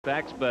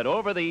But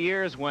over the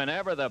years,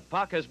 whenever the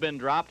puck has been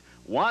dropped,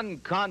 one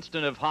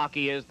constant of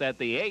hockey is that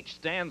the H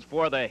stands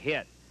for the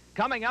hit.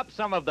 Coming up,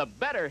 some of the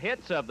better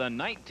hits of the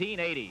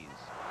 1980s.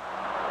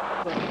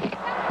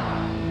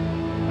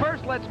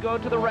 First, let's go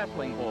to the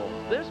wrestling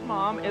holds. This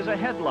mom is a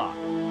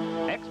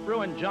headlock.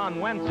 Ex-Bruin John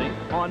Wensing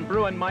on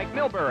Bruin Mike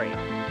Milbury.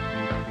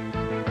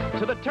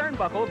 To the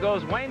turnbuckle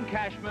goes Wayne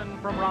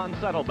Cashman from Ron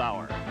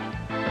Settlebauer.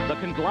 The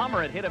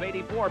conglomerate hit of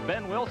 '84,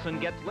 Ben Wilson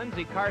gets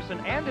Lindsey Carson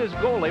and his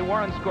goalie,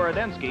 Warren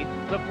Skorodensky.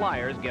 The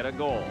Flyers get a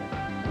goal.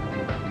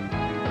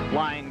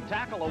 Flying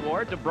tackle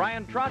award to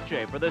Brian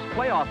Trottier for this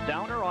playoff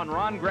downer on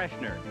Ron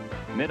Greshner.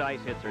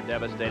 Mid-ice hits are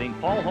devastating.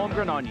 Paul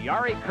Holmgren on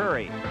Yari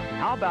Curry.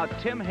 How about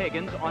Tim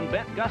Higgins on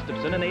Bent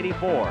Gustafson in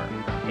 '84?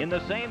 In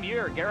the same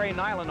year, Gary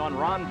Nyland on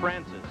Ron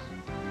Francis.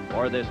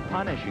 Or this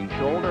punishing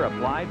shoulder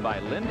applied by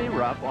Lindy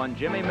Ruff on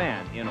Jimmy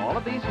Mann. In all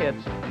of these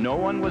hits, no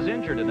one was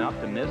injured enough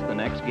to miss the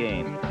next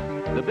game.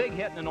 The big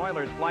hit in an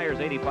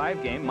Oilers-Flyers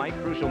 '85 game, Mike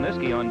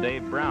Krushelnyski on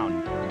Dave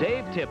Brown.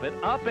 Dave Tippett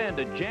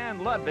upended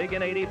Jan Ludwig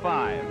in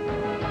 '85.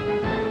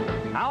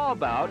 How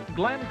about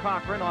Glenn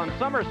Cochran on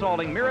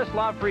somersaulting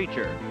Miroslav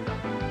Preacher?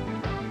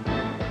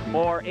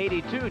 Or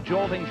 '82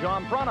 jolting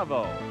Jean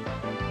Pronovo.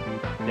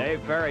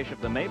 Dave Parrish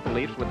of the Maple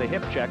Leafs with the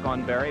hip check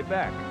on Barry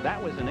Beck.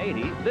 That was in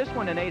 '80. This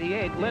one in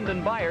 '88,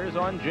 Lyndon Byers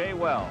on Jay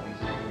Wells.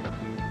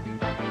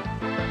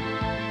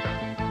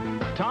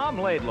 Tom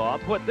Laidlaw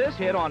put this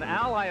hit on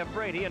Al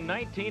Iafrate in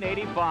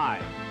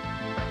 1985.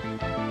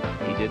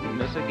 He didn't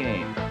miss a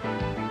game.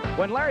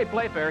 When Larry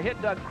Playfair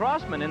hit Doug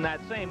Crossman in that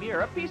same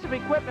year, a piece of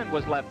equipment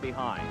was left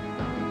behind.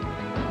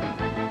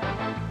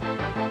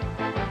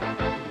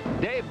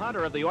 Dave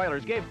Hunter of the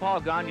Oilers gave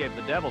Paul Gagne of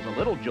the Devils a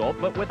little jolt,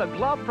 but with a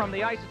glove from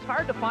the ice, it's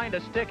hard to find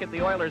a stick at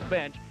the Oilers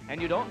bench,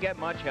 and you don't get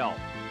much help.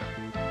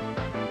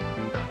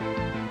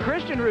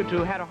 Christian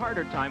Ruutu had a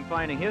harder time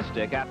finding his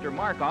stick after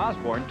Mark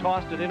Osborne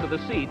tossed it into the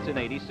seats in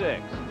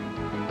 '86.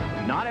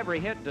 Not every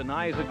hit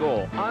denies a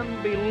goal.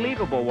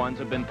 Unbelievable ones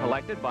have been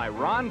collected by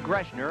Ron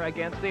Greshner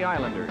against the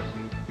Islanders.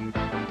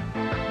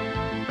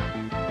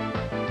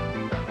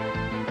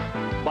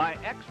 By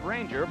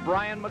ex-Ranger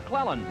Brian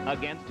McClellan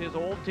against his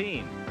old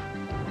team.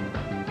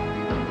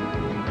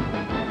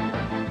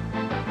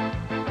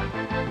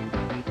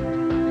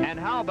 And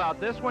how about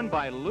this one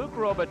by Luc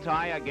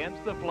Robitaille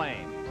against the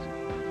Flames?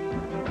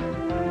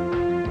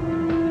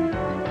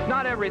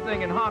 Not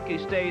everything in hockey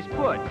stays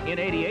put. In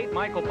 '88,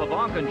 Michael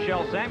Pavonka and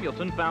Shel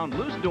Samuelson found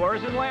loose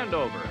doors in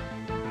Landover.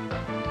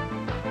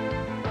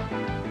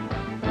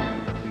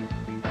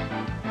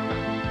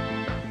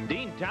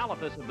 Dean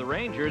Talafas of the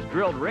Rangers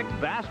drilled Rick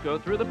Vasco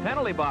through the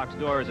penalty box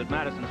doors at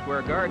Madison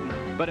Square Garden.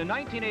 But in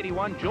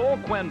 1981, Joel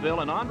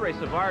Quenneville and Andre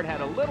Savard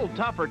had a little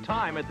tougher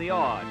time at the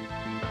odds.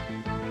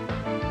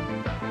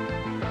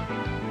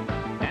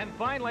 And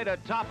finally, to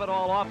top it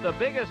all off, the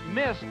biggest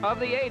miss of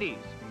the '80s.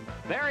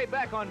 Barry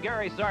Beck on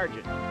Gary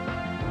Sargent.